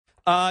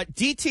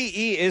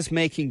DTE is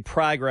making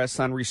progress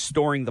on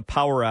restoring the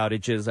power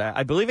outages.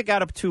 I believe it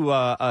got up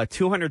to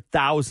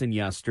 200,000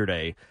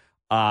 yesterday.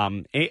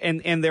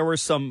 And there were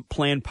some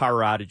planned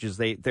power outages.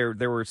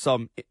 There were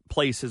some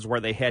places where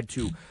they had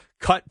to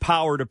cut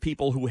power to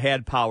people who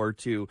had power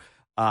to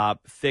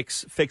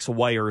fix a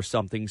wire or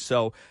something.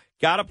 So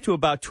got up to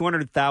about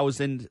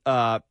 200,000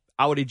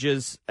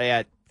 outages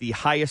at the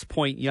highest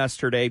point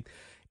yesterday.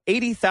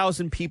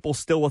 80,000 people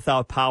still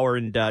without power,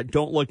 and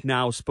don't look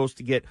now, supposed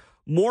to get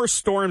more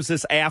storms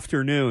this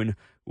afternoon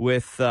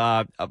with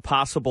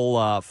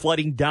possible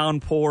flooding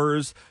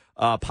downpours,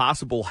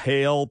 possible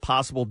hail,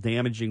 possible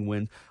damaging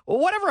wind. Well,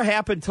 whatever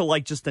happened to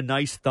like just a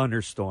nice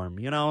thunderstorm?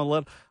 You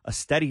know, a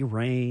steady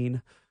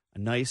rain, a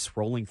nice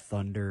rolling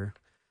thunder,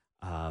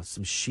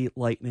 some sheet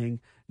lightning.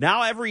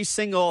 Now every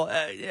single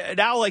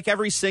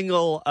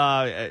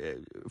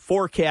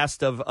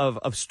forecast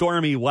of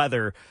stormy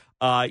weather,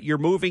 you're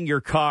moving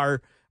your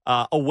car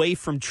away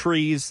from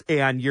trees,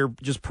 and you're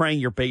just praying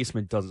your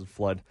basement doesn't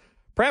flood.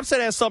 Perhaps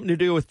that has something to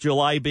do with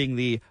July being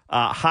the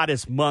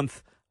hottest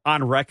month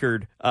on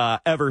record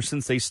ever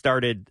since they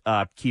started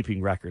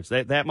keeping records.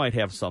 That might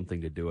have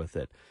something to do with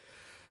it.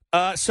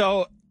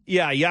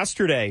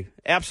 Yesterday,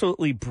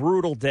 absolutely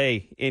brutal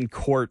day in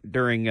court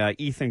during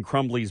Ethan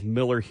Crumbley's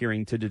Miller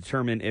hearing to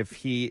determine if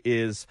he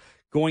is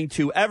going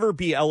to ever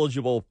be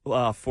eligible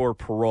for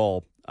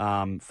parole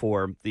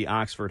for the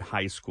Oxford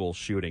High School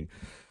shooting.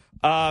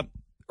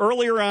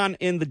 Earlier on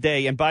in the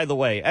day, and by the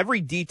way,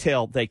 every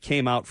detail that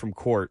came out from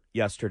court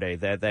yesterday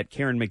that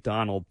Karen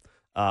McDonald,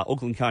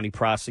 Oakland County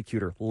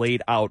prosecutor,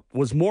 laid out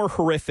was more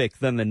horrific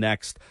than the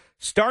next,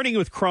 starting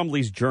with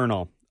Crumbley's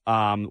journal,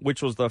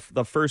 which was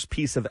the first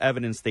piece of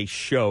evidence they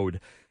showed.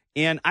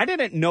 And I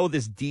didn't know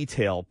this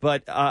detail,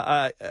 but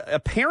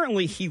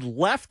apparently he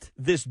left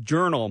this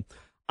journal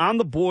on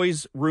the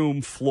boys'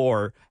 room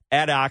floor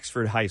at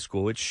Oxford High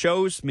School. It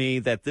shows me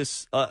that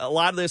a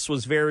lot of this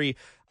was very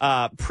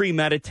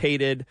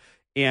premeditated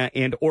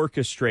and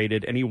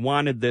orchestrated, and he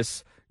wanted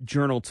this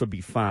journal to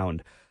be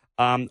found.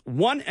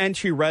 One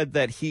entry read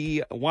that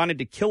he wanted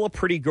to kill a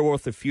pretty girl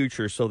with a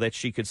future so that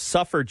she could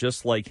suffer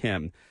just like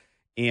him,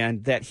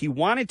 and that he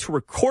wanted to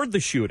record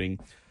the shooting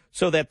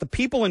so that the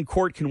people in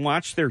court can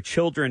watch their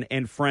children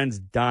and friends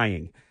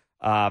dying.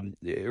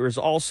 There was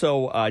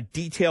also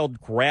detailed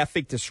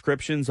graphic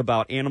descriptions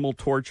about animal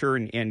torture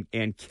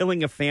and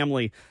killing a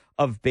family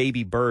of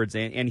baby birds.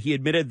 And he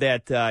admitted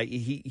that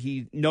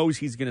he knows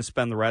he's going to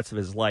spend the rest of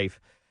his life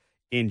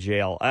in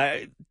jail.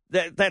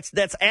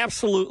 That's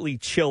absolutely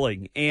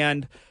chilling.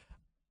 And,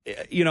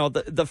 you know,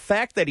 the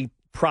fact that he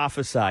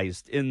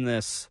prophesized in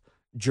this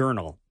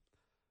journal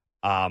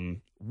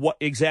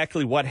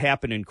what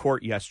happened in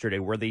court yesterday,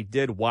 where they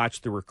did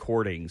watch the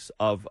recordings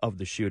of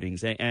the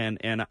shootings,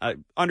 and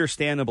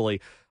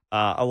understandably,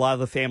 a lot of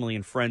the family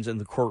and friends in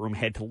the courtroom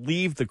had to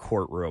leave the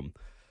courtroom.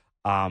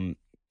 In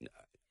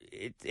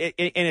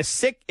a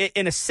sick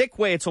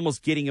way, it's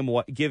almost giving him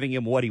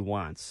what he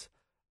wants.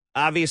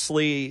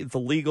 Obviously, the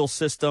legal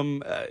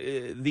system,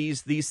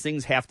 these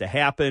things have to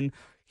happen.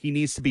 He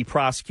needs to be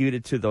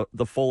prosecuted to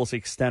the fullest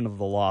extent of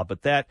the law.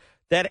 But that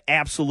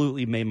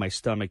absolutely made my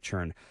stomach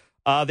churn.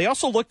 They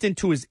also looked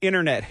into his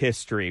internet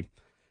history,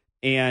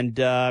 and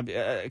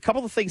a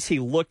couple of things he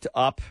looked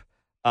up.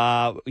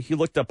 He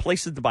looked up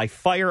places to buy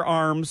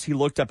firearms. He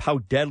looked up how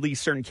deadly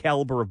certain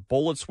caliber of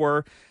bullets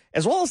were,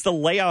 as well as the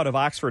layout of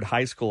Oxford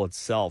High School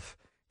itself,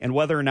 and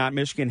whether or not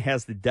Michigan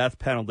has the death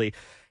penalty,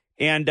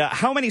 and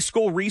how many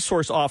school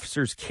resource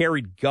officers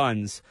carried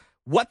guns,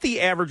 what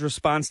the average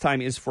response time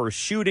is for a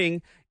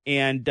shooting.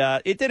 And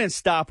it didn't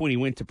stop when he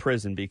went to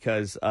prison,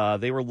 because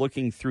they were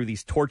looking through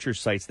these torture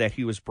sites that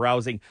he was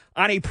browsing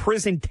on a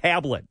prison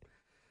tablet.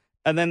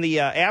 And then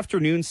the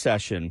afternoon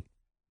session,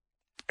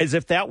 as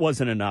if that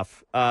wasn't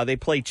enough, they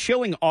played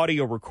chilling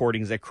audio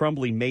recordings that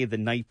Crumbley made the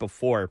night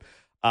before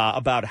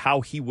about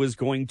how he was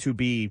going to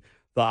be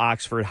the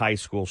Oxford High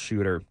School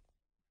shooter,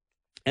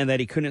 and that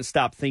he couldn't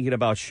stop thinking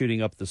about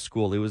shooting up the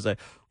school. It was a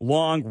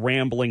long,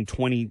 rambling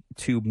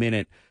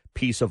 22-minute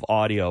piece of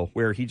audio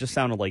where he just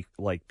sounded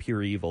like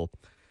pure evil.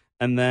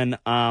 And then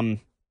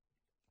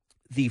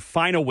the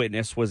final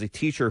witness was a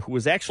teacher who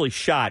was actually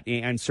shot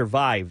and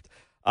survived,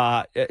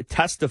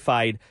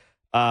 testified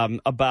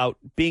about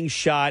being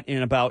shot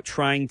and about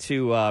trying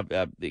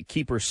to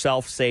keep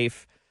herself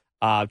safe,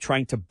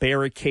 trying to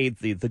barricade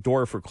the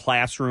door of her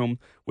classroom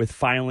with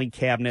filing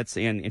cabinets.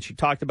 And she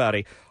talked about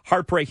a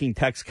heartbreaking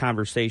text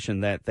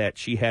conversation that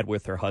she had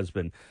with her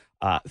husband,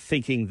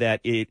 thinking that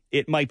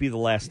it might be the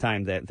last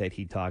time that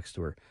he talks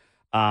to her.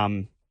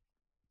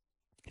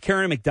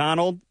 Karen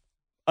McDonald,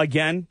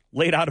 again,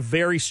 laid out a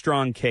very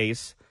strong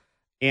case,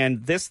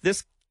 and this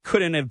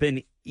couldn't have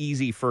been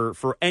easy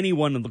for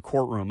anyone in the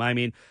courtroom. I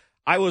mean,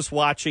 I was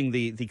watching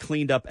the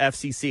cleaned up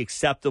FCC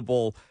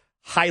acceptable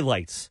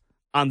highlights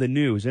on the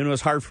news, and it was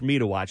hard for me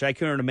to watch. I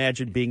couldn't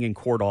imagine being in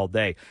court all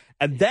day.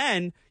 And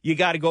then you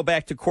got to go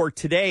back to court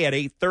today at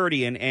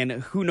 8:30, and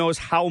who knows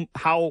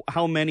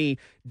how many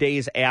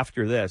days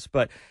after this.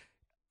 But,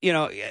 you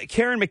know,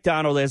 Karen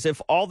McDonald, as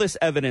if all this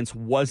evidence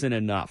wasn't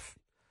enough,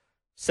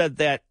 said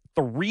that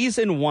the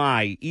reason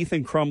why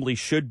Ethan Crumbley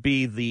should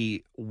be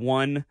the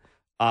one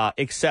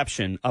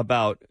exception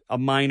about a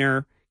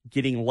minor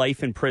getting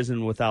life in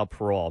prison without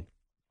parole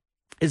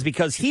is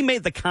because he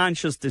made the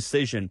conscious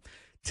decision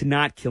to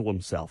not kill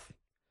himself.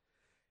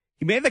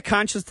 He made the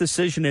conscious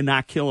decision to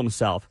not kill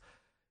himself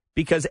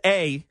because,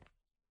 A,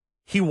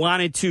 he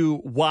wanted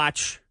to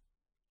watch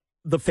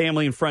the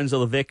family and friends of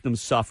the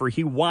victims suffer.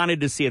 He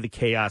wanted to see the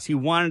chaos. He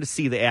wanted to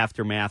see the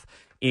aftermath,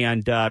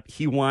 and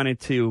he wanted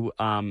to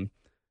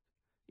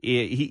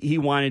he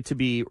wanted to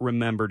be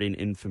remembered and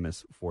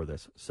infamous for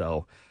this.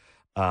 So,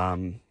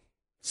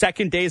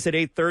 second day's at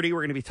 8:30.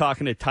 We're going to be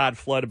talking to Todd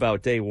Flood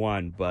about day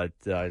one, but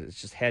it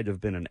just had to have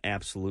been an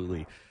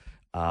absolutely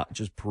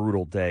just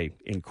brutal day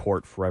in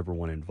court for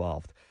everyone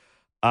involved.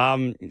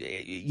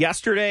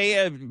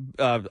 Yesterday,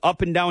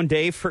 up and down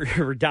day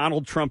for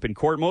Donald Trump in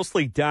court,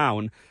 mostly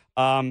down.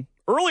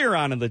 Earlier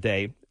on in the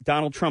day,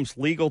 Donald Trump's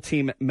legal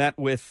team met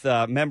with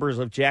members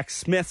of Jack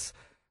Smith's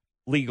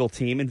legal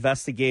team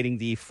investigating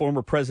the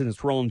former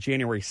president's role on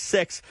January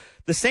 6th.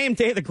 The same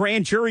day, the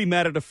grand jury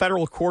met at a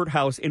federal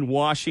courthouse in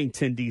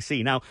Washington,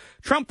 D.C. Now,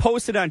 Trump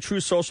posted on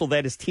Truth Social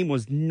that his team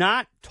was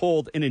not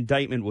told an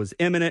indictment was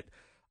imminent.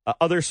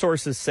 Other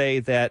sources say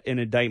that an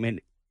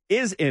indictment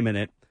is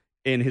imminent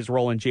in his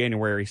role on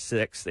January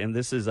 6th, and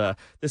this is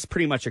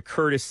pretty much a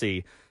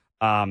courtesy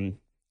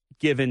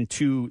given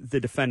to the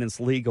defendant's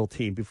legal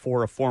team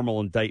before a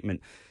formal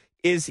indictment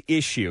is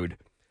issued.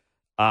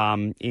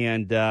 Donald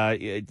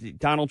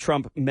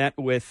Trump met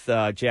with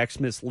Jack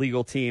Smith's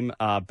legal team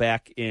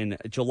back in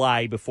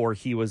July before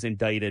he was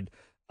indicted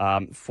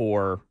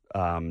for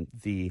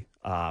the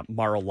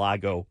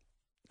Mar-a-Lago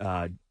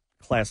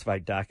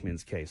classified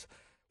documents case,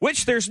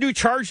 which there's new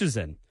charges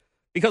in.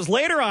 Because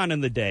later on in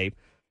the day,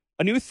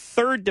 a new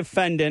third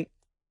defendant,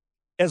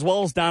 as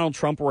well as Donald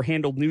Trump, were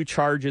handled new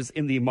charges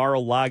in the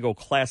Mar-a-Lago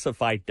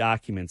classified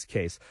documents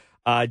case.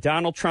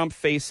 Donald Trump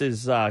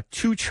faces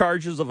 2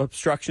 charges of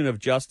obstruction of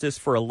justice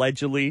for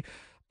allegedly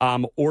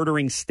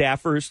ordering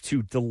staffers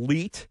to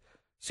delete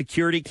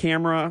security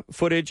camera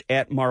footage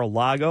at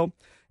Mar-a-Lago,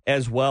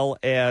 as well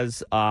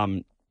as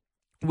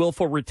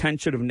willful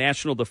retention of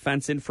national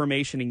defense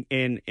information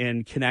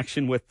in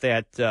connection with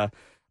that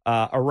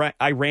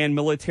Iran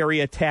military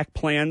attack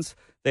plans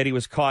that he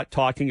was caught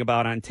talking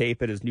about on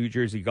tape at his New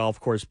Jersey golf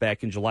course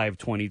back in July of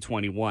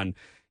 2021,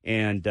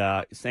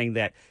 and saying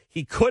that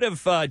he could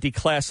have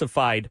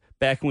declassified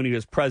back when he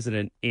was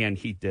president, and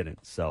he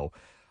didn't. So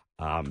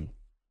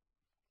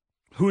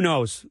who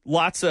knows?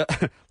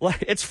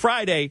 It's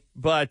Friday,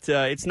 but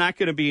it's not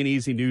going to be an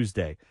easy news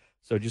day.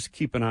 So just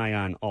keep an eye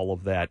on all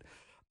of that.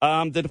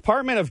 The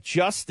Department of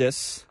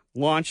Justice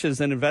launches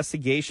an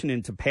investigation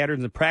into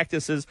patterns and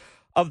practices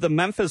of the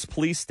Memphis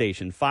police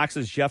station.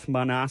 Fox's Jeff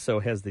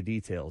Manasso has the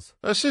details.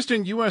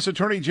 Assistant U.S.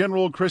 Attorney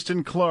General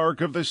Kristen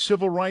Clark of the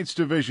Civil Rights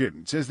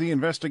Division says the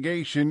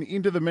investigation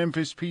into the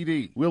Memphis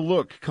PD will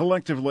look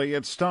collectively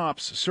at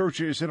stops,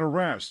 searches, and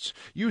arrests,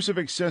 use of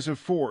excessive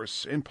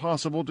force, and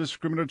possible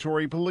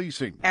discriminatory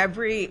policing.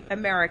 Every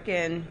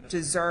American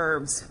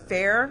deserves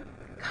fair,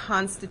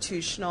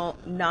 constitutional,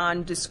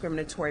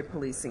 non-discriminatory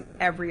policing.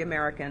 Every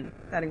American.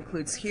 That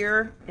includes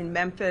here in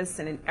Memphis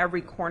and in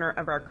every corner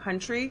of our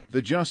country.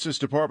 The Justice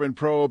Department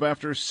probe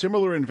after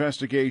similar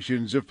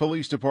investigations of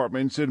police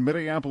departments in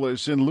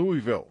Minneapolis and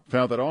Louisville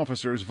found that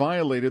officers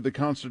violated the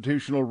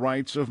constitutional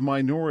rights of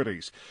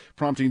minorities,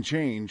 prompting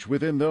change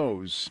within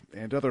those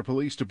and other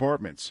police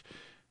departments.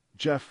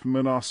 Jeff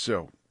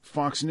Manasso,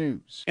 Fox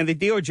News. And the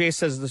DOJ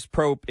says this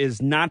probe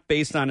is not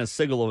based on a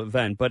single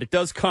event, but it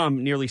does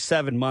come nearly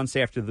 7 months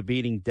after the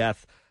beating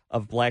death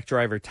of black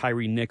driver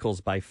Tyree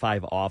Nichols by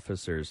 5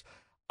 officers.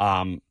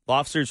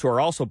 Officers who are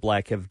also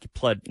black have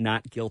pled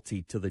not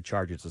guilty to the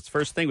charges. It's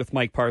First Thing with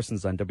Mike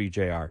Parsons on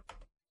WJR.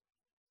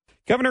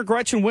 Governor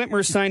Gretchen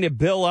Whitmer signed a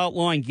bill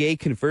outlawing gay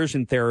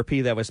conversion therapy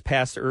that was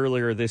passed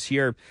earlier this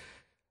year.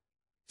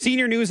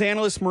 Senior news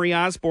analyst Marie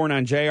Osborne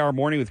on JR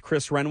Morning with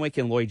Chris Renwick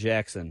and Lloyd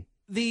Jackson.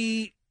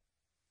 The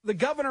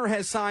governor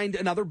has signed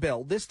another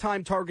bill, this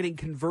time targeting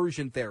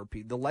conversion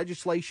therapy. The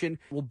legislation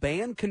will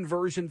ban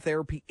conversion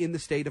therapy in the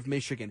state of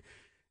Michigan.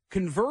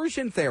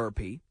 Conversion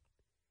therapy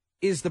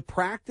is the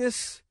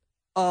practice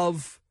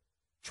of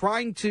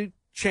trying to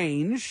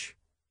change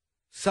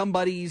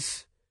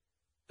somebody's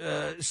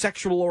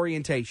sexual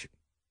orientation.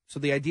 So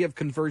the idea of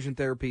conversion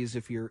therapy is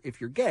if you're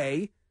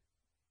gay,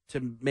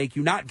 to make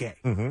you not gay.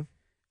 Mm-hmm.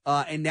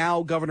 And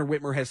now Governor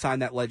Whitmer has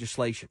signed that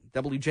legislation.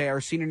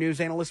 WJR senior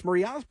news analyst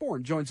Marie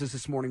Osborne joins us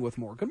this morning with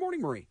more. Good morning,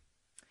 Marie.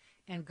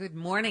 And good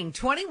morning.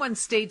 21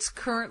 states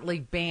currently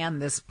ban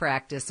this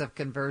practice of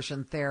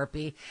conversion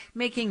therapy,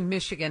 making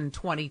Michigan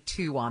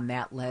 22 on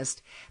that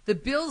list. The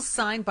bills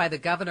signed by the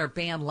governor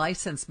ban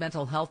licensed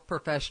mental health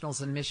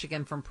professionals in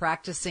Michigan from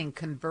practicing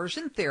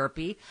conversion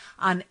therapy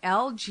on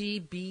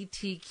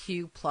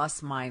LGBTQ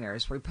plus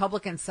minors.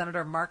 Republican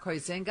Senator Mark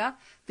Huizenga,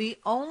 the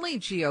only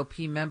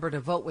GOP member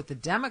to vote with the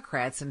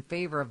Democrats in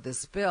favor of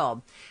this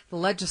bill. The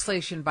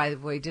legislation, by the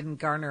way, didn't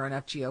garner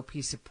enough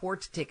GOP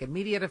support to take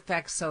immediate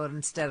effect, so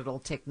instead it'll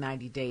take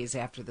 90 days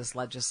after this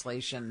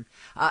legislation,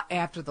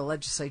 after the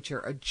legislature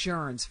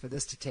adjourns for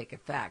this to take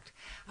effect.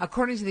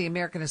 According to the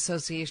American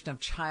Association of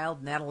Child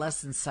and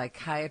Adolescent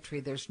Psychiatry,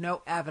 there's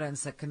no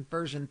evidence that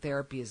conversion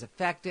therapy is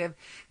effective.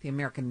 The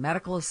American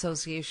Medical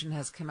Association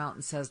has come out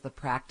and says the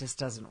practice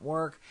doesn't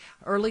work.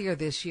 Earlier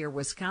this year,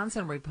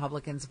 Wisconsin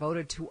Republicans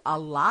voted to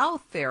allow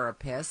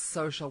therapists,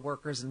 social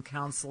workers, and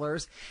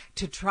counselors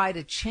to try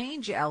to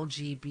change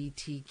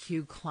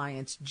LGBTQ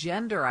clients'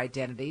 gender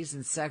identities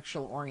and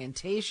sexual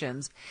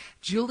orientations.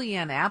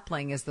 Julianne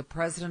Appling is the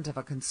president of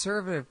a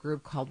conservative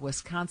group called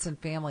Wisconsin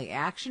Family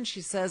Action.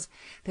 She says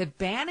that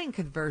banning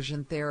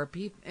conversion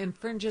therapy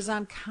infringes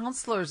on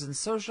counselors and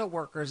social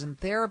workers and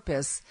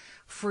therapists'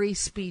 free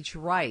speech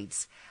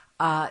rights.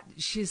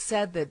 She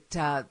said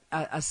that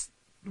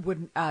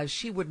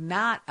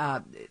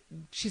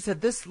she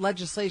said this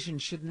legislation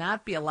should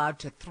not be allowed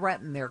to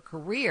threaten their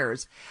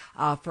careers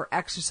for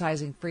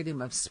exercising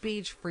freedom of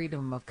speech,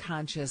 freedom of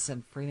conscience,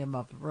 and freedom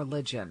of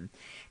religion.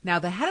 Now,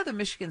 the head of the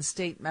Michigan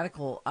State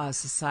Medical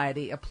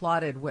Society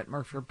applauded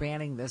Whitmer for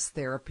banning this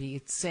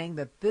therapy, saying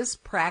that this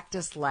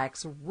practice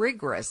lacks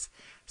rigorous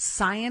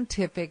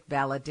scientific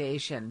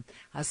validation.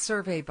 A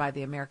survey by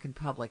the American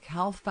Public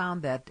Health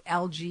found that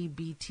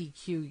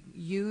LGBTQ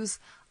youths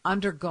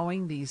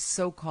undergoing these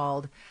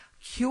so-called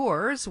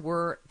cures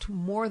were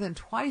more than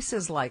twice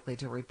as likely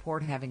to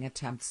report having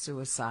attempted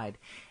suicide.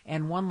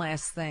 And one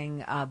last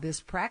thing,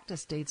 this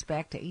practice dates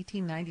back to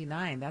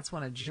 1899. That's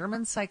when a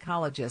German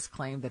psychologist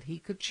claimed that he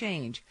could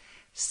change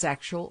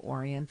sexual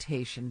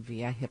orientation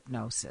via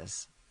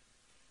hypnosis.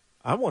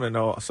 I want to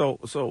know,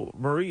 so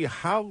Marie,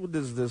 how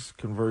does this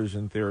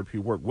conversion therapy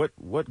work?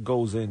 What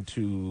goes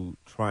into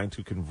trying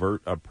to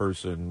convert a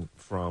person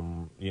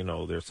from,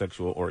 their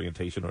sexual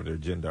orientation or their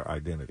gender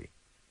identity?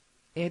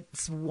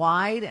 It's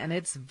wide and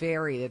it's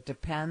varied. It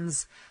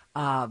depends,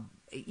 and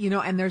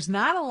there's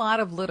not a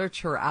lot of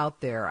literature out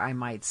there, I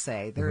might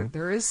say.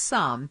 There is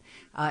some,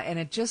 and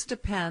it just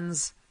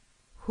depends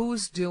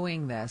who's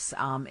doing this.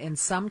 In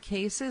some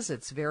cases,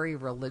 it's very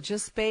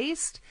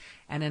religious-based,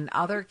 and in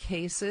other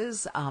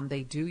cases,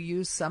 they do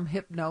use some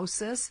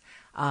hypnosis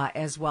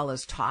as well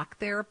as talk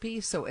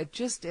therapy. So it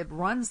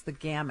runs the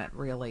gamut,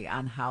 really,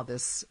 on how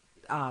this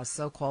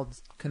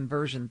so-called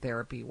conversion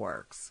therapy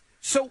works.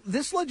 So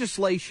this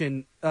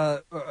legislation,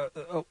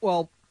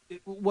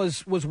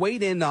 was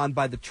weighed in on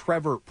by the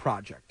Trevor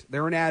Project.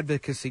 They're an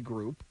advocacy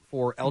group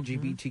for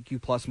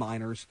LGBTQ plus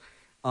minors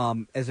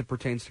as it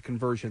pertains to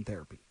conversion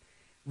therapy.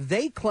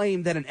 They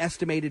claim that an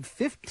estimated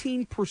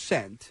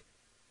 15%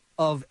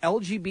 of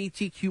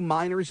LGBTQ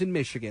minors in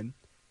Michigan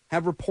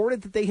have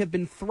reported that they have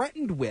been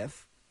threatened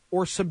with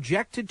or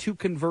subjected to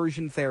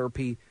conversion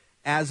therapy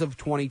as of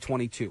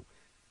 2022.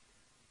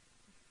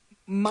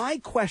 My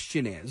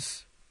question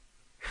is,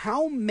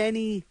 how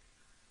many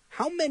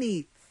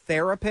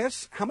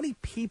therapists, how many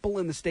people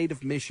in the state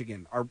of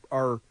Michigan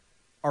are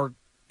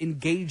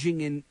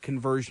engaging in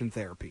conversion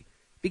therapy?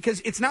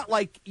 Because it's not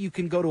like you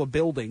can go to a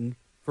building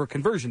for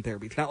conversion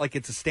therapy. It's not like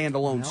it's a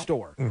standalone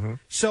store. Mm-hmm.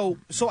 So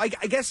I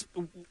guess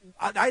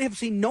I have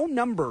seen no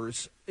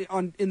numbers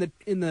in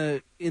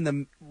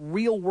the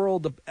real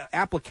world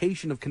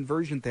application of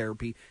conversion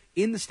therapy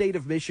in the state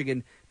of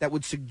Michigan that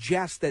would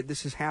suggest that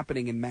this is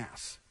happening in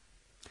mass.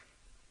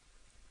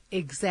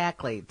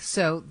 Exactly.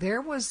 So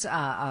there was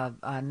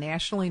a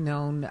nationally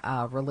known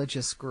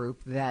religious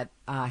group that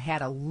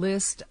had a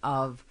list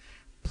of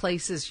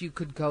places you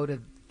could go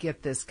to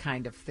get this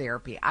kind of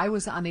therapy. I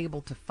was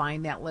unable to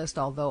find that list,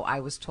 although I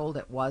was told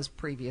it was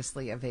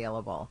previously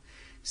available.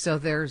 So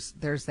there's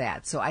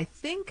that. So I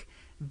think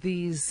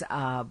these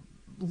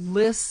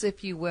lists,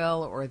 if you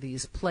will, or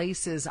these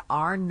places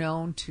are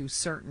known to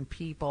certain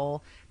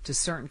people, to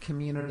certain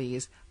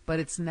communities, but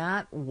it's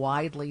not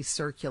widely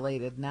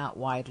circulated, not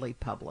widely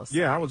publicized.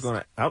 Yeah,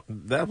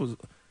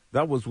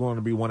 that was going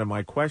to be one of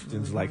my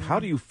questions. Mm-hmm. Like,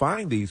 how do you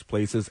find these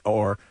places,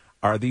 or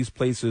are these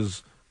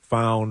places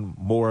found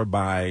more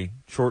by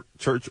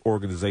church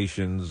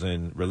organizations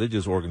and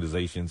religious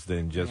organizations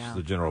than just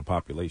the general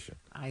population?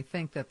 I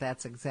think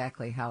that's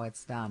exactly how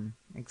it's done.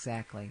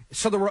 Exactly.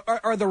 So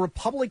are the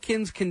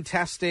Republicans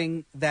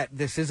contesting that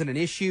this isn't an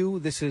issue?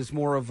 This is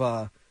more of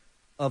a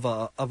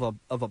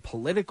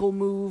political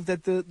move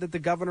that the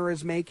governor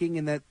is making,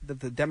 and that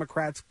the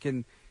Democrats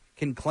can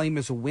claim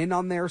as a win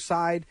on their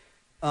side.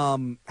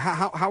 How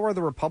are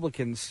the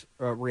Republicans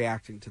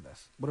reacting to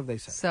this? What have they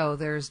said? So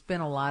there's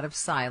been a lot of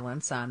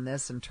silence on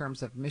this in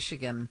terms of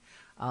Michigan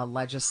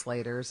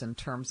legislators, in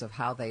terms of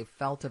how they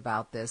felt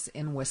about this.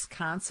 In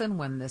Wisconsin,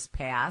 when this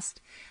passed,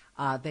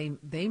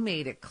 they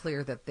made it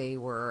clear that they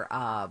were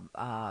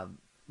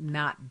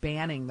not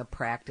banning the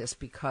practice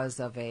because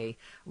of a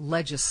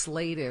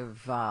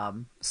legislative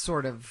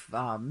sort of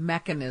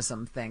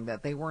mechanism thing,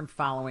 that they weren't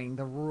following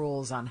the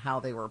rules on how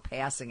they were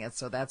passing it.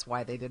 So that's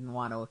why they didn't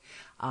want to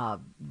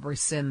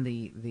rescind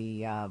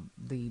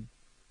the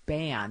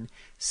ban.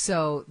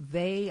 So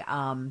they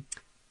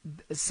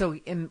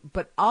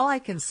but all I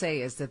can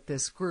say is that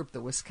this group,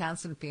 the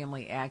Wisconsin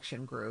Family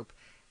Action Group,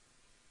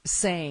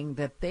 saying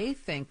that they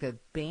think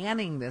that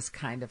banning this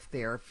kind of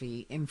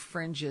therapy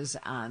infringes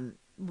on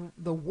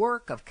the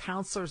work of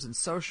counselors and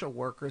social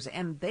workers,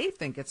 and they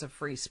think it's a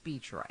free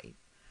speech right.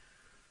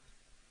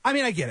 I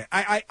mean, I get it.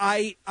 I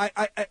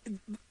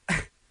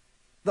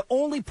the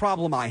only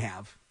problem I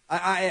have,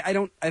 I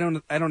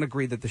don't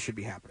agree that this should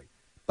be happening.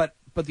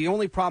 But the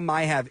only problem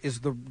I have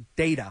is the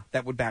data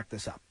that would back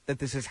this up, that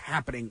this is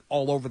happening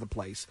all over the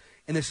place,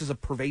 and this is a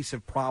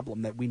pervasive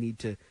problem that we need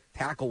to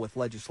tackle with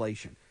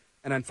legislation.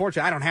 And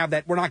unfortunately, I don't have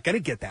that. We're not going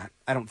to get that,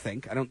 I don't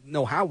think. I don't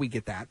know how we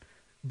get that,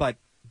 but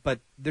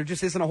there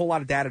just isn't a whole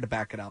lot of data to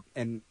back it up.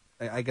 And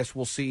I guess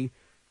we'll see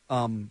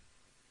when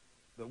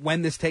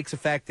this takes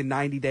effect in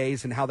 90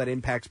 days and how that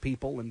impacts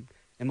people, and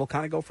we'll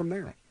kind of go from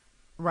there.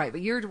 Right,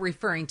 but you're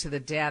referring to the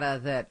data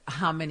that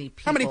how many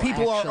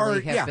people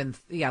actually have been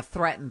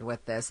threatened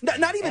with this.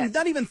 Not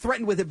even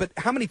threatened with it, but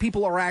how many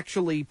people are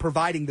actually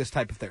providing this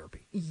type of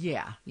therapy?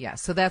 Yeah.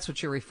 So that's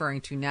what you're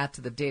referring to, not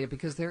to the data,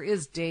 because there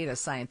is data,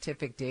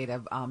 scientific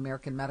data,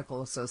 American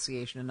Medical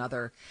Association and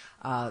other,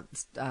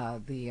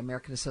 the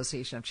American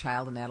Association of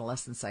Child and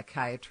Adolescent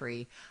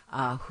Psychiatry,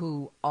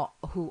 who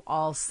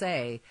all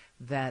say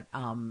that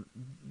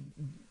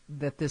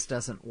that this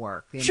doesn't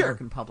work. The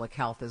American Public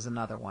Health is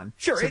another one.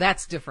 Sure. So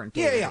that's different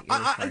data.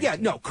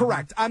 No,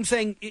 correct. I'm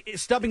saying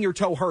stubbing your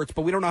toe hurts,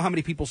 but we don't know how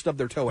many people stub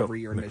their toe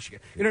every year in Michigan.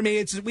 You know what I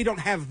mean? We don't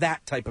have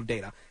that type of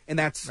data, and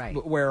that's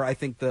where I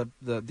think the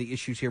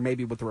issues here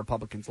maybe with the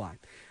Republicans lie.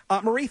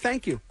 Marie,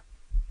 thank you.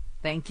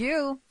 Thank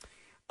you.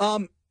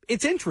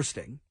 It's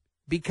interesting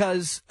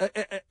because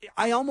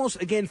I almost,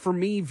 again, for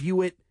me,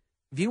 view it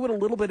a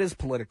little bit as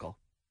political.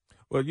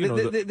 Well,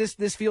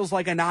 this feels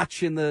like a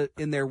notch in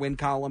their win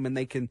column, and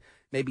they can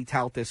maybe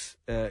tout this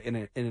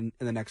in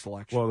the next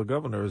election. Well, the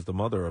governor is the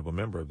mother of a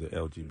member of the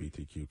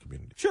LGBTQ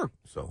community. Sure.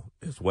 So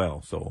as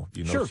well. So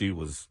she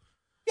was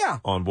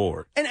on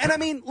board. And I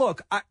mean,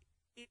 look,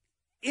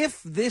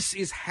 if this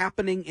is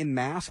happening in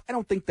mass, I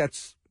don't think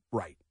that's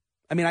right.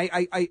 I mean,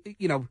 I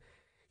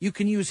you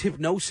can use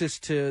hypnosis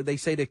to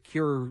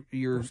cure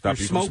your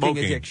smoking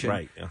addiction,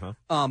 right?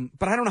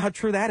 But I don't know how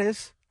true that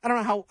is. I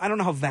don't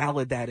know how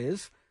valid that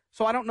is.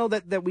 So I don't know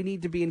that we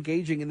need to be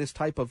engaging in this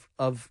type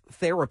of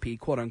therapy,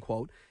 quote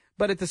unquote.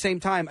 But at the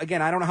same time,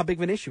 again, I don't know how big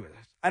of an issue it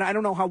is. I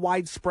don't know how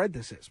widespread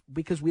this is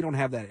because we don't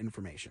have that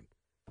information.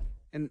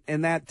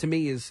 And that, to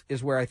me, is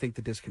where I think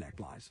the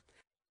disconnect lies.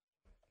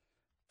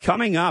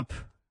 Coming up,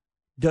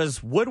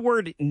 does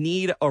Woodward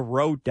need a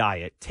road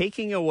diet,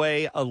 taking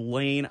away a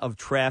lane of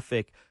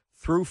traffic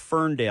through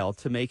Ferndale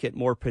to make it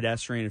more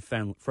pedestrian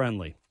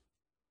friendly?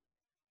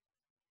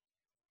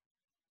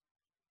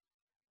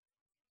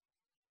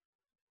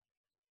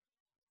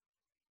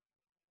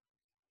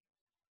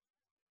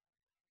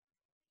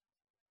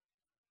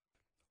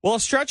 Well, a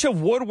stretch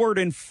of Woodward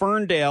and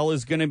Ferndale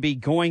is going to be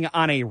going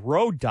on a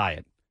road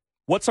diet.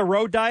 What's a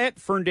road diet?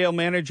 Ferndale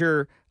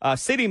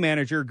city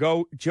manager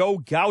Joe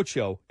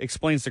Gaucho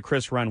explains to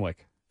Chris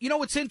Renwick. You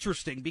know, it's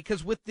interesting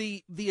because with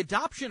the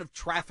adoption of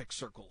traffic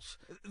circles,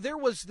 there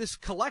was this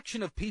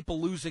collection of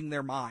people losing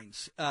their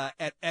minds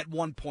at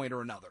one point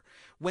or another.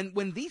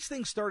 When these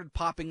things started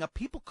popping up,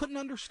 people couldn't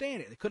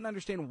understand it. They couldn't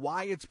understand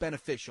why it's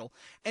beneficial.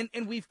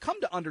 And we've come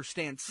to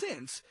understand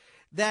since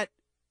that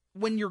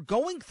when you're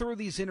going through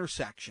these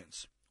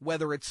intersections,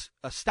 whether it's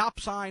a stop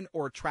sign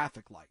or a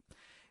traffic light,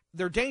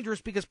 they're dangerous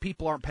because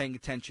people aren't paying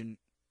attention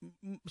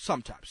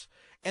sometimes.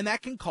 And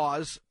that can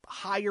cause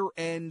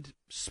higher-end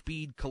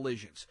speed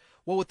collisions.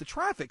 Well, with the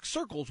traffic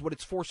circles, what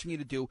it's forcing you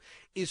to do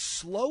is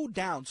slow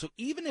down. So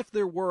even if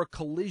there were a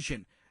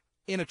collision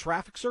in a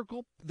traffic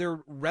circle,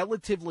 they're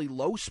relatively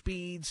low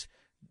speeds,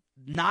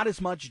 not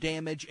as much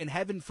damage, and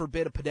heaven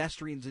forbid a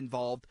pedestrian's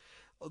involved,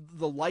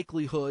 the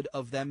likelihood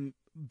of them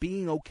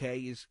being okay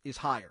is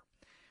higher.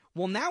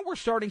 Well, now we're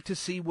starting to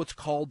see what's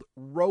called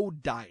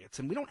road diets,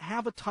 and we don't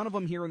have a ton of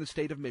them here in the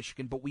state of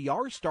Michigan, but we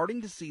are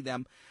starting to see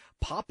them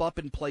pop up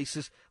in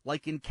places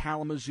like in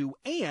Kalamazoo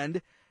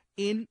and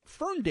in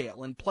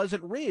Ferndale and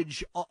Pleasant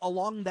Ridge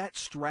along that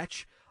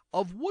stretch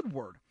of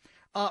Woodward.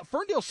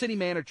 Ferndale City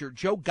Manager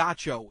Joe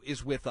Gaucho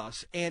is with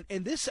us, and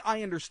this,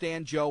 I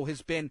understand, Joe,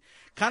 has been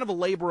kind of a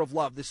labor of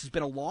love. This has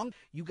been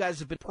you guys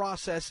have been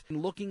process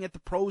and looking at the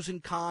pros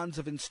and cons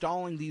of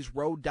installing these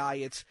road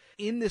diets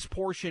in this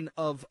portion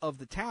of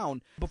the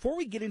town. Before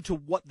we get into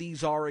what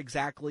these are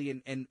exactly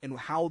and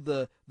how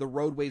the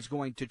roadway is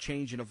going to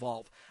change and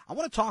evolve, I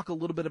want to talk a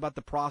little bit about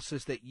the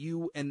process that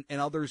you and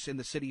others in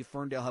the city of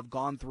Ferndale have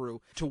gone through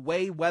to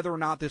weigh whether or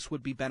not this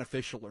would be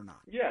beneficial or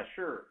not. Yeah,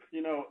 sure.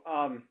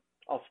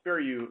 I'll spare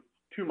you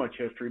too much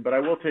history, but I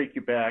will take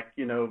you back,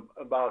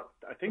 about,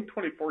 I think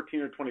 2014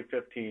 or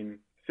 2015,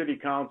 City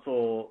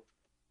Council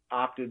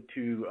opted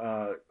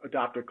to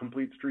adopt a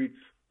complete streets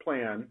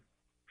plan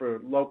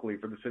locally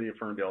for the city of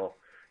Ferndale.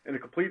 And the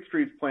complete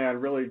streets plan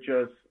really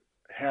just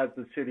has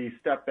the city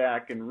step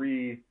back and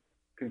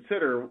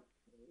reconsider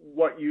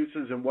what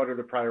uses and what are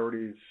the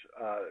priorities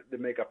that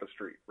make up a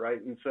street,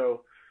 right? And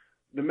so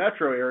the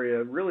metro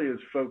area really is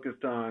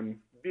focused on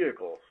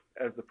vehicles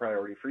as the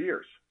priority for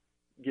years,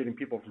 getting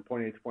people from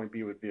point A to point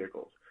B with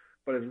vehicles.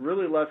 but is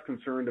really less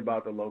concerned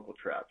about the local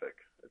traffic.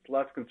 It's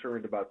less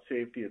concerned about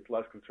safety. It's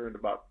less concerned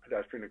about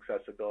pedestrian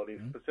accessibility,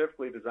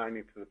 specifically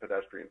designing to the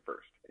pedestrian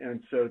first.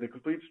 And so the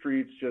Complete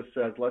Streets just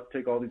says, let's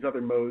take all these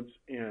other modes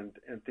and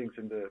things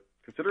into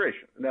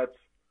consideration. And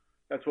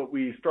that's what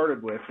we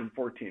started with in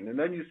 14. And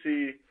then you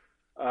see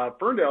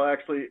Ferndale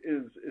actually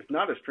is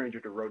not a stranger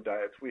to road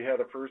diets. We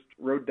had a first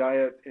road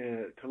diet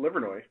to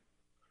Livernois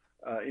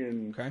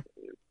in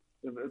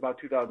about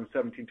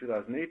 2017,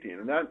 2018.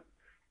 And that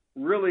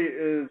really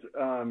is,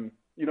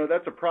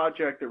 that's a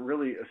project that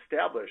really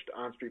established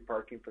on-street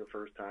parking for the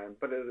first time,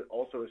 but it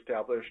also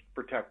established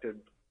protected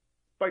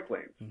bike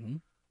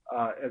lanes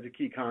as a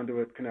key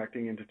conduit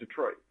connecting into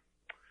Detroit.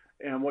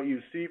 And what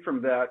you see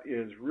from that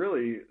is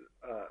really,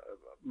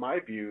 my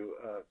view,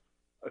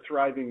 a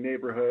thriving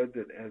neighborhood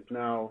that is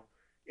now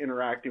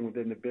interacting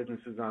within the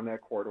businesses on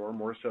that corridor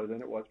more so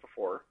than it was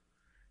before.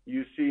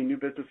 You see new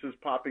businesses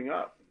popping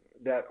up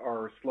that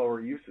are slower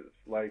uses,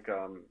 like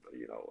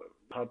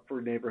Hub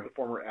for Neighborhood,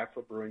 former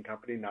Axel Brewing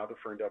Company, now the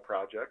Ferndale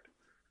Project,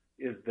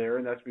 is there,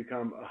 and that's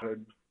become a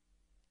hood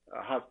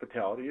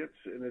hospitality.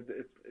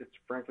 It's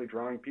frankly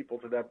drawing people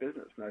to that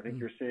business, and I think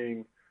you're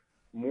seeing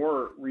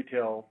more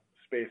retail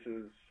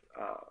spaces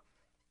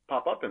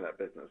pop up in that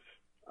business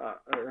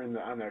or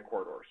on that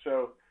corridor.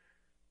 So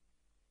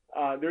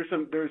there's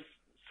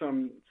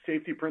some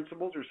safety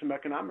principles or some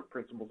economic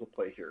principles at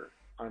play here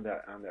on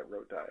that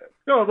road diet.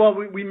 No, well,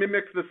 we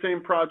mimicked the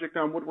same project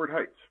on Woodward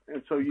Heights,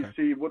 and so you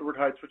see Woodward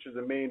Heights, which is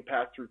a main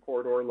pass-through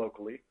corridor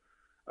locally,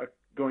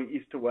 going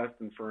east to west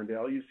in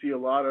Ferndale. You see a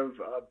lot of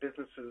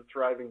businesses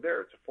thriving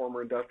there. It's a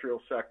former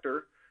industrial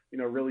sector,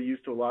 really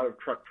used to a lot of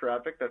truck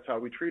traffic. That's how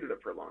we treated it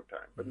for a long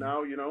time. But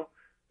now,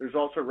 there's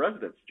also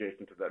residents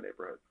adjacent to that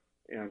neighborhood.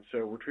 And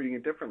so we're treating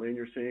it differently, and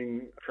you're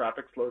seeing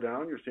traffic slow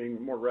down. You're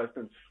seeing more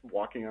residents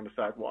walking on the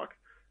sidewalk,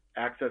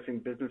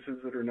 accessing businesses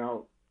that are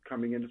now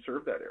coming in to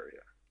serve that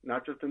area,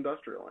 not just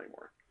industrial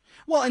anymore.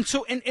 Well, and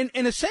so, and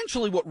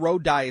essentially what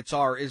road diets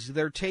are is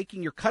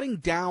you're cutting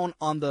down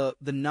on the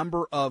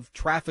number of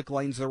traffic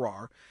lanes there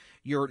are.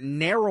 You're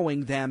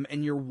narrowing them,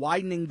 and you're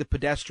widening the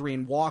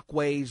pedestrian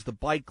walkways, the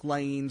bike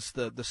lanes,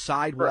 the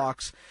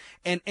sidewalks.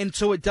 Right. And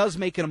so it does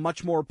make it a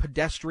much more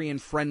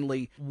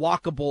pedestrian-friendly,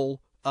 walkable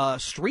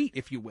street,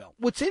 if you will.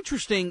 What's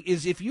interesting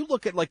is if you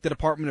look at like the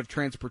Department of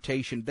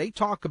Transportation, they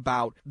talk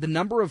about the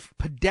number of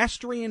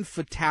pedestrian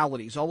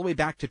fatalities all the way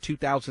back to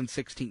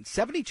 2016.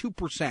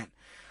 72%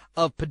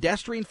 of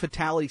pedestrian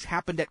fatalities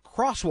happened at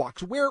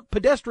crosswalks where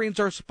pedestrians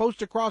are supposed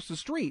to cross the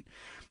street.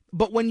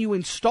 But when you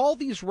install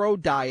these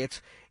road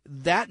diets,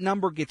 that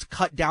number gets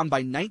cut down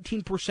by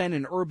 19%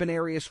 in urban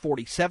areas,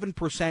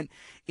 47%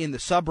 in the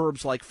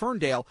suburbs like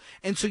Ferndale.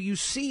 And so you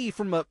see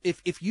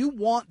if you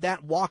want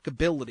that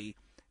walkability,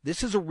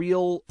 this is a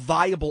real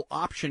viable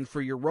option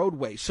for your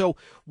roadway. So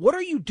what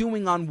are you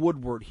doing on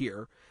Woodward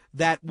here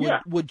that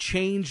would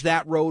change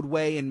that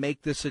roadway and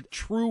make this a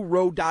true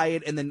road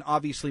diet and then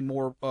obviously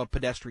more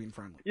pedestrian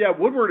friendly? Yeah,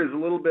 Woodward is a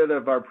little bit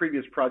of our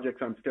previous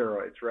projects on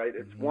steroids, right?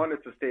 It's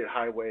it's a state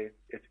highway.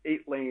 It's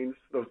 8 lanes.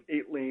 Those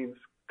 8 lanes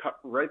cut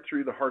right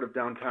through the heart of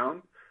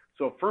downtown.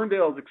 So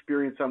Ferndale's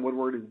experience on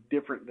Woodward is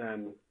different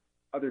than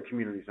other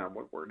communities on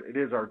Woodward. It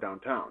is our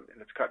downtown,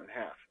 and it's cut in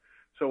half.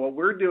 So what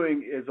we're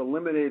doing is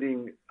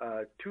eliminating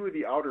 2 of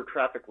the outer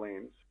traffic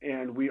lanes,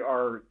 and we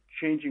are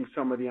changing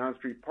some of the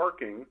on-street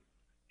parking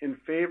in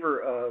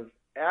favor of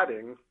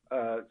adding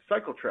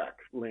cycle track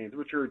lanes,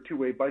 which are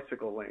 2-way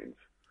bicycle lanes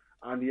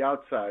on the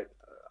outside,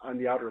 on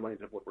the outer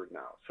lanes of Woodward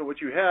now. So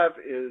what you have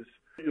is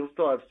you'll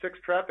still have 6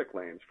 traffic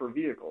lanes for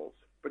vehicles,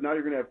 but now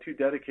you're going to have 2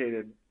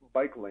 dedicated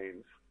bike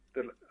lanes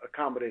that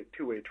accommodate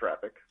 2-way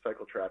traffic,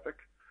 cycle traffic.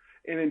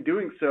 And in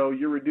doing so,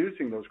 you're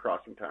reducing those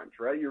crossing times,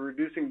 right? You're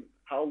reducing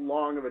how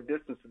long of a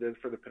distance it is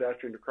for the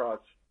pedestrian to cross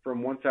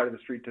from one side of the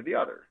street to the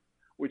other,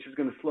 which is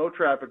going to slow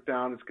traffic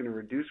down. It's going to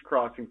reduce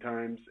crossing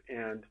times,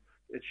 and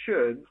it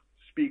should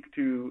speak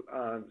to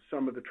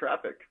some of the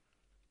traffic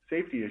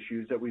safety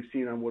issues that we've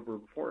seen on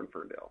Woodward before in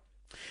Ferndale.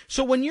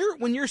 So when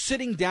you're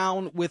sitting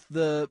down with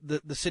the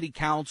city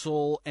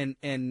council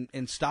and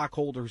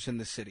stockholders in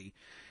the city,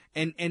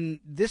 and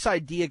this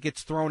idea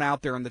gets thrown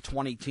out there in the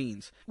 20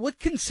 teens, what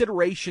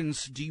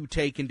considerations do you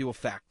take into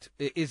effect?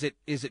 Is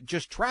it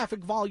just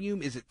traffic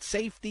volume? Is it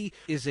safety?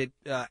 Is it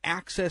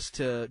access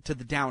to the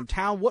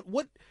downtown?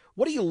 What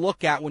do you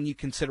look at when you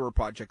consider a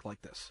project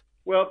like this?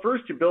 Well,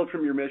 first you build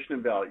from your mission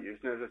and values.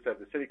 And as I said,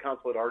 the city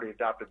council had already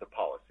adopted the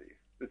policy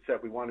that said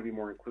we want to be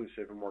more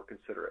inclusive and more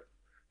considerate.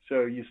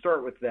 So you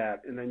start with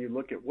that, and then you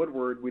look at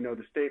Woodward. We know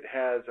the state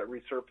has a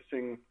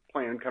resurfacing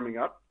plan coming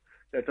up.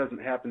 That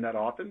doesn't happen that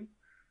often.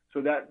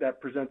 So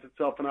that presents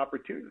itself an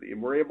opportunity.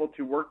 And we're able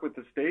to work with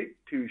the state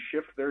to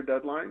shift their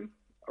deadline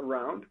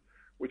around,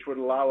 which would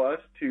allow us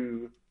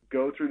to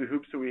go through the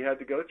hoops that we had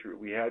to go through.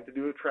 We had to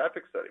do a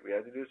traffic study. We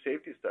had to do a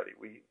safety study.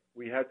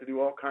 We had to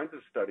do all kinds of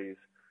studies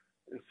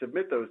and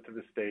submit those to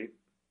the state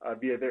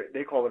via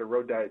they call it a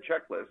road diet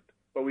checklist.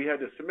 but we had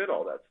to submit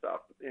all that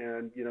stuff.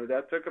 And,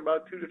 that took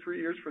about 2 to 3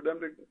 years for them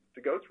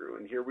to go through.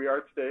 And here we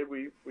are today.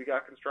 We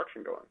got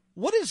construction going.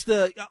 What is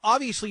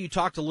obviously you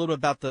talked a little bit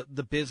about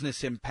the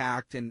business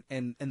impact and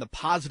the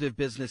positive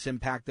business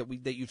impact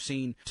that you've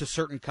seen to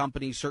certain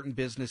companies, certain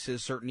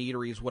businesses, certain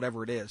eateries,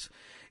 whatever it is.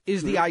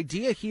 Is the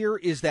idea here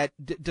is that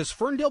does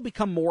Ferndale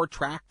become more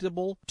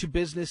attractable to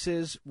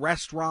businesses,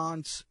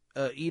 restaurants,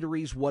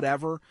 eateries,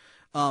 whatever,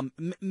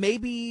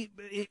 maybe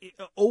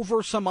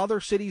over some other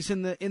cities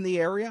in the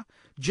area,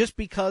 just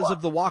because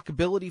of the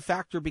walkability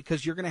factor,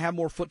 because you're going to have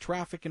more foot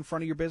traffic in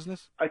front of your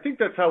business? I think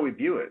that's how we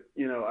view it.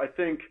 I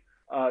think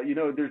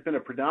there's been a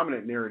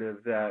predominant narrative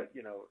that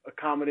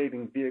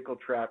accommodating vehicle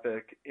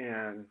traffic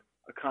and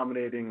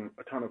accommodating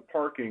a ton of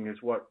parking is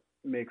what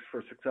makes for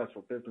a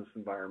successful business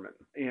environment.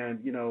 And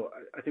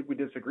I think we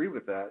disagree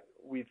with that.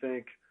 We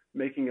think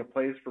making a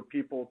place for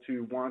people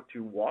to want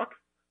to walk,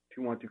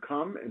 to want to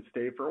come and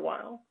stay for a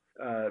while,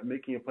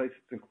 making a place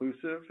that's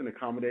inclusive and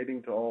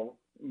accommodating to all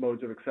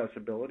modes of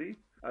accessibility,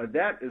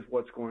 that is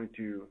what's going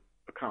to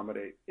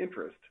accommodate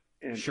interest.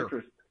 And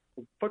interest,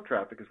 foot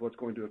traffic is what's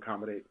going to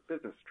accommodate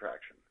business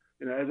attraction.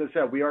 As I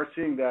said, we are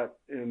seeing that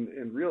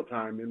in real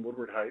time in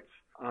Woodward Heights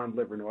on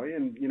Livernois,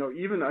 and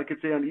even I could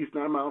say on East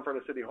 9 Mile in front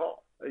of City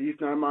Hall.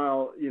 East 9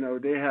 Mile,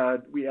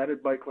 we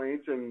added bike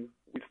lanes and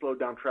we slowed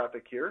down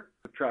traffic here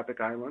with traffic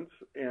islands,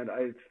 and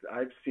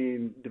I've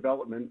seen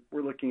development.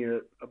 We're looking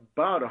at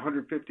about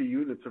 150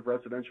 units of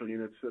residential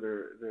units that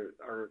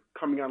are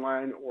coming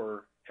online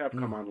or have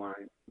come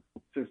online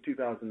since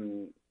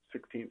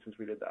 2016, since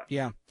we did that.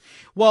 Yeah.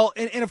 Well,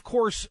 and of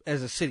course,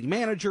 as a city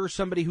manager,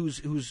 somebody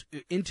who's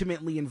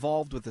intimately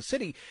involved with the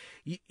city,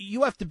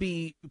 you have to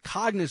be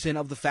cognizant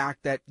of the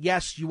fact that,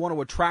 yes, you want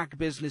to attract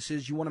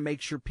businesses, you want to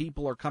make sure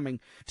people are coming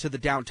to the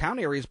downtown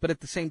areas, but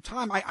at the same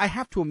time, I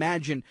have to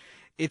imagine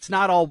it's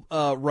not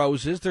all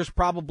roses. There's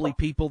probably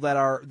people that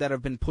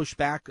have been pushed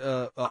back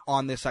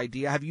on this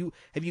idea. Have you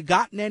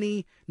gotten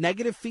any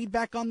negative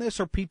feedback on this,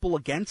 or people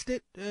against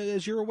it,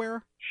 as you're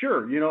aware?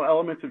 Sure.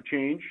 Elements of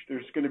change.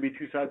 There's going to be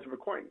two sides of a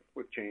coin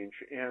with change,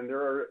 and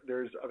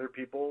there's other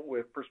people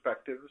with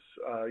perspectives,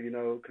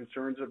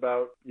 concerns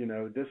about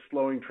this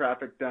slowing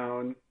traffic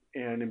down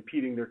and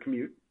impeding their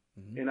commute.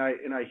 Mm-hmm.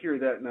 And I hear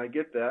that and I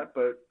get that,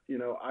 but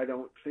I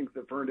don't think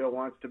that Ferndale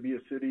wants to be a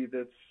city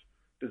that's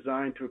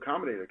designed to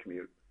accommodate a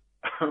commute.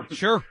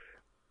 Sure.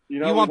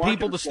 You want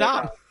people to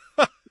stop.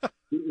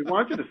 We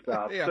want you to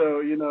stop. Yeah.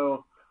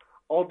 So,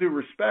 all due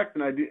respect,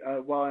 and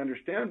while I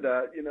understand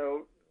that,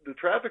 the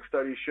traffic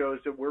study shows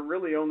that we're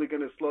really only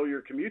going to slow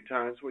your commute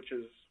times, which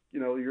is,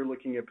 you're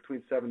looking at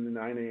between 7 and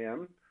 9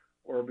 a.m.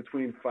 or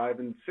between 5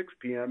 and 6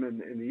 p.m.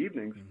 in the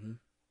evenings. Mm-hmm.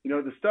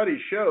 The study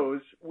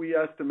shows we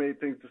estimate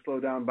things to slow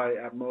down by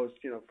at most,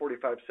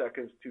 45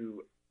 seconds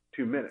to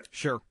 2 minutes.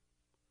 Sure.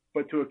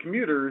 But to a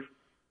commuter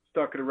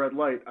stuck at a red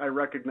light, I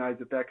recognize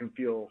that can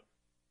feel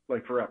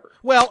like forever.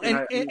 Well,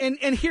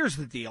 and here's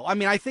the deal. I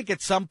mean, I think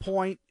at some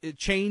point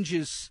change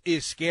is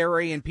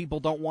scary and people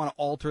don't want to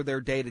alter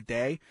their day to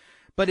day.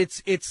 But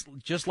it's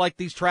just like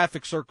these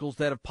traffic circles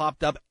that have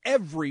popped up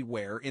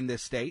everywhere in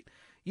this state.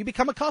 You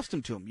become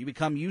accustomed to them. You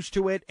become used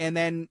to it, and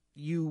then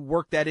you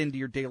work that into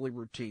your daily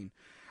routine.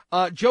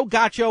 Joe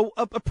Gaccio,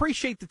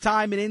 appreciate the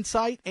time and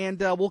insight, and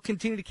we'll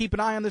continue to keep an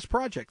eye on this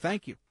project.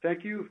 Thank you.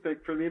 Thank you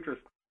for the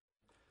interest.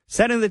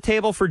 Setting the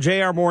table for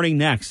JR Morning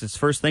next. It's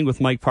First Thing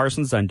with Mike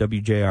Parsons on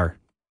WJR.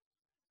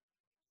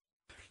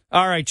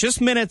 All right,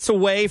 just minutes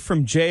away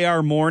from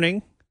JR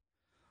Morning.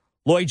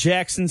 Lloyd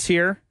Jackson's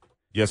here.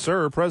 Yes,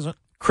 sir, present.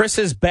 Chris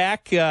is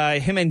back.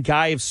 Him and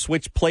Guy have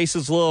switched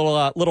places.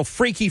 Little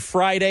Freaky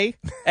Friday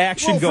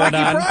action going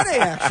on. Freaky Friday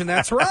action,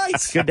 that's right.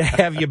 It's good to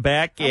have you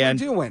back. How are you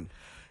doing?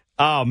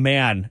 Oh,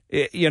 man.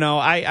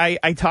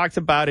 I talked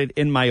about it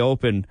in my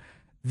open.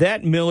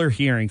 That Miller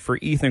hearing for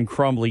Ethan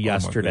Crumbley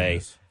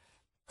yesterday,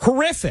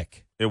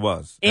 horrific. It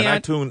was. And I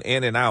tuned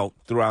in and out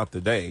throughout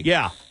the day.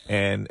 Yeah.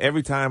 And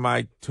every time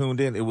I tuned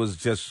in, it was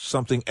just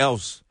something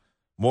else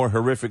more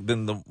horrific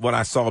than what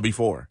I saw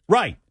before.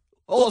 Right.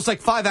 Well, it's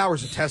like 5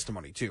 hours of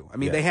testimony, too. I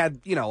mean, They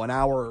had, an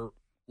hour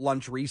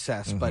lunch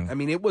recess, mm-hmm. But, I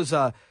mean, it was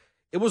a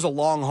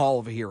long haul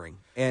of a hearing.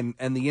 And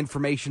the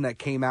information that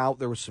came out,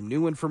 there was some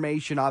new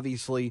information,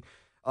 obviously,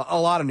 a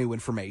lot of new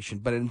information.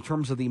 But in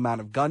terms of the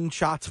amount of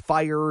gunshots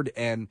fired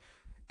and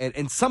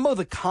some of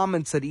the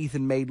comments that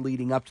Ethan made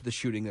leading up to the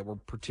shooting that were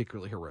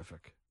particularly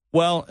horrific.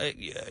 Well,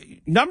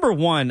 number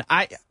one,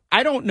 I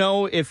don't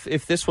know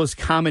if this was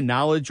common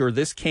knowledge or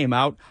this came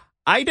out.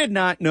 I did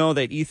not know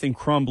that Ethan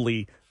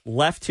Crumbley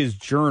left his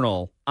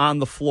journal on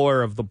the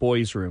floor of the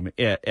boys' room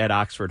at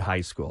Oxford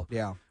High School.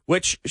 Yeah.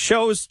 Which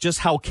shows just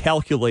how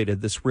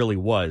calculated this really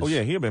was. Oh,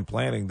 yeah. He had been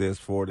planning this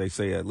for, they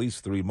say, at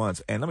least 3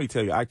 months. And let me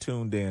tell you, I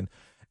tuned in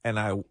and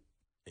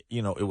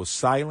it was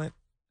silent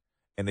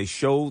and they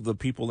showed the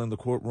people in the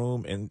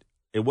courtroom and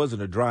it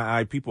wasn't a dry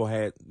eye. People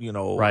had,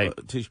 right.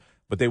 Tissue,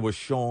 but they were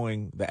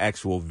showing the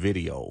actual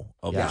video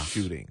of the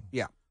shooting.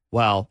 Yeah.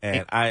 Well,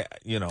 and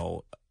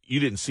you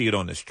didn't see it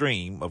on the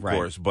stream, of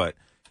course, but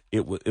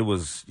it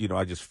was,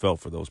 I just felt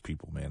for those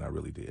people, man. I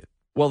really did.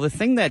 Well, the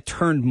thing that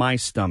turned my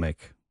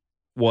stomach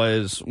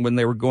was when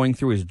they were going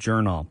through his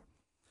journal,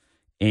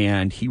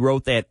 and he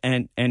wrote that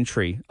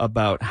entry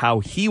about how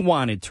he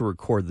wanted to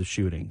record the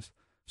shootings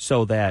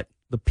so that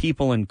the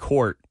people in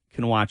court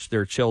can watch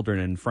their children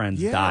and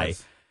friends die.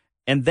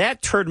 And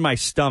that turned my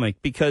stomach,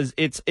 because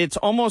it's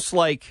almost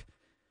like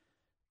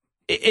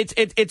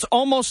it's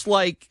almost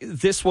like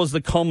this was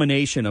the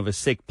culmination of a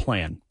sick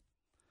plan.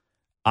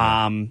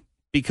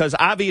 Because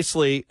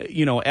obviously,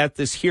 at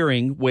this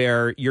hearing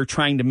where you're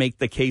trying to make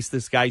the case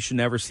this guy should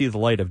never see the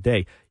light of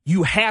day,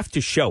 you have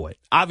to show it.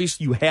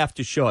 Obviously, you have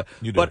to show it.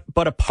 You do.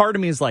 But a part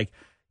of me is like,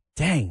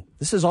 dang,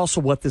 this is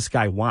also what this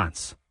guy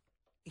wants.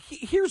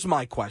 Here's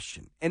my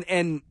question,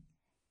 and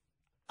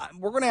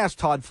we're going to ask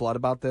Todd Flood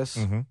about this,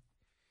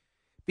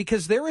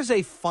 because there is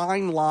a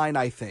fine line,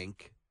 I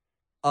think,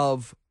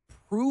 of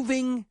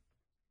proving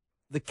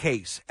the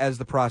case as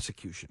the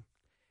prosecution,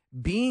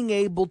 being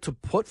able to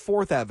put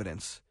forth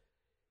evidence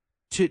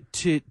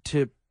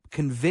to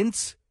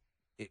convince,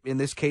 in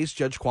this case,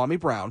 Judge Kwame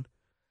Brown,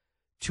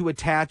 to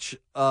attach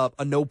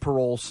a no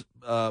parole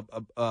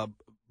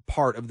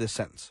part of this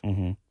sentence.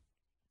 Mm-hmm.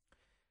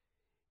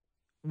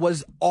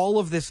 Was all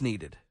of this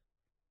needed?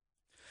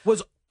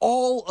 Was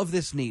all of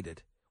this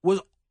needed?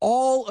 Was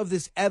all of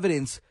this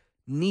evidence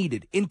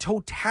needed? In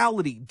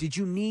totality, did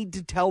you need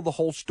to tell the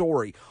whole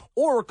story?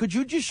 Or could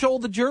you just show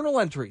the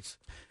journal entries?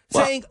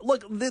 Saying,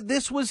 look,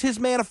 this was his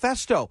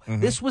manifesto.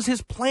 This was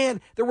his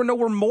plan. There were no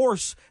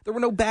remorse. There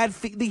were no bad.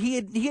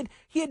 He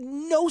had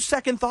no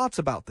second thoughts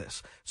about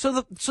this.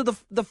 So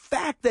the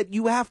fact that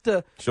you have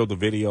to show the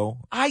video,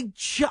 I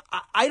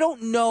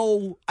don't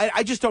know.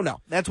 I just don't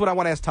know. That's what I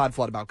want to ask Todd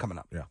Flood about coming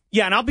up.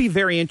 Yeah, and I'll be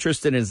very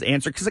interested in his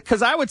answer,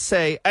 because I would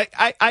say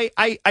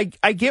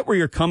I get where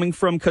you're coming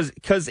from,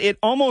 because it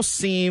almost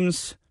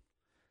seems,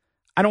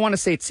 I don't want to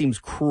say it seems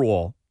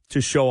cruel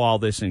to show all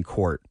this in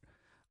court.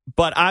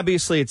 But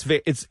obviously, it's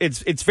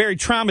very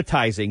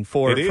traumatizing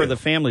for the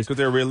families, because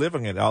they're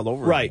reliving it all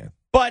over again.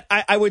 But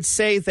I would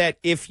say that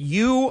if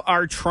you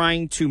are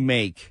trying to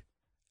make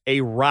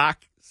a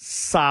rock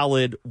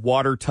solid,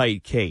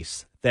 watertight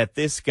case that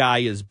this guy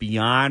is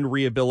beyond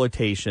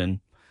rehabilitation,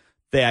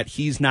 that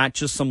he's not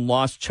just some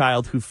lost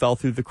child who fell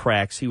through the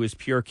cracks, he was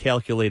pure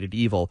calculated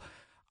evil,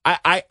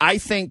 I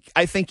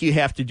think you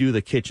have to do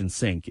the kitchen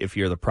sink if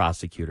you're the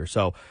prosecutor.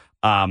 So.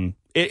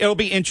 It'll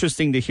be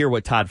interesting to hear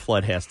what Todd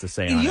Flood has to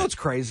say on it. You know what's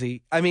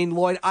crazy? I mean,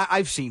 Lloyd, I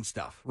have seen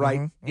stuff,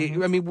 right? I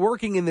mean,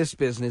 working in this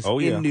business,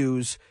 in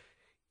news,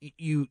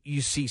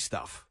 you see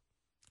stuff.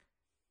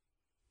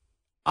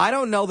 I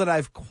don't know that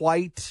I've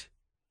quite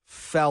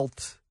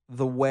felt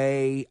the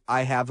way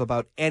I have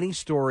about any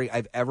story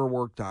I've ever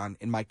worked on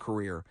in my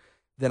career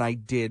than I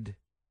did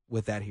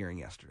with that hearing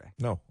yesterday.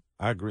 No,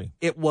 I agree.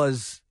 It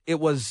was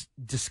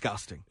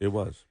disgusting. It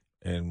was.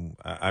 And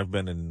I've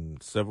been in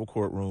several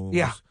courtrooms.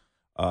 Yeah.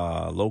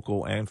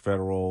 Local and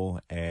federal,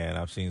 and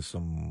I've seen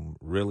some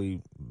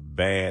really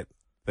bad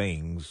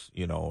things,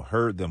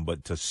 heard them,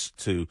 but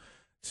to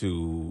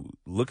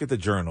look at the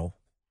journal,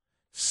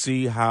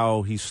 see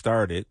how he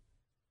started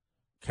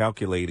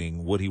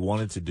calculating what he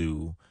wanted to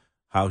do,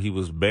 how he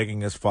was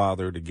begging his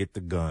father to get the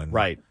gun,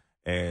 right,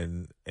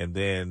 and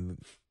then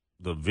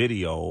the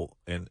video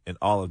and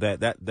all of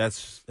that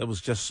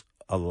was just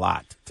a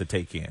lot to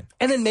take in.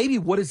 And then maybe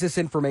what does this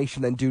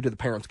information then do to the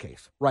parents'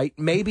 case, right?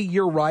 Maybe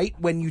you're right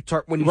when you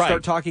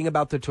start talking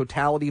about the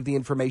totality of the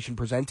information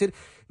presented.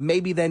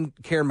 Maybe then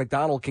Karen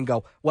McDonald can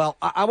go, well,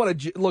 I want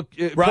to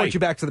point you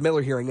back to the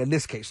Miller hearing in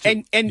this case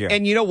too.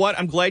 And you know what?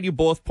 I'm glad you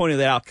both pointed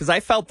that out, because I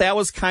felt that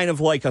was kind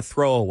of like a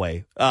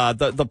throwaway,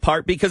 the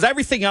part, because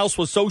everything else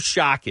was so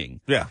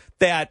shocking. Yeah.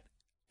 That,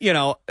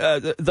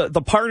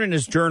 the part in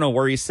his journal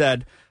where he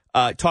said,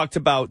 talked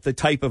about the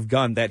type of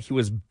gun that he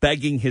was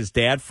begging his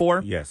dad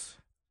for. Yes.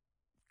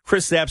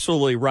 Chris is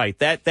absolutely right.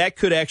 That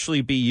could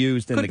actually be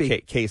used in the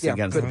case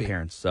against the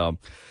parents. So,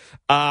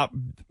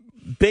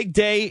 big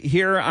day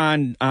here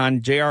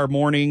on JR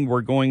Morning. We're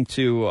going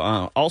to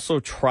also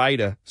try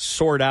to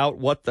sort out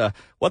what the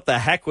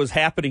heck was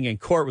happening in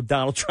court with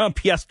Donald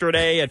Trump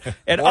yesterday,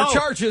 and more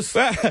charges.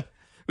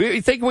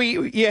 We think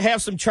you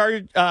have some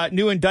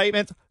new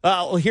indictments.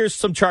 Here's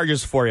some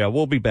charges for you.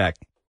 We'll be back.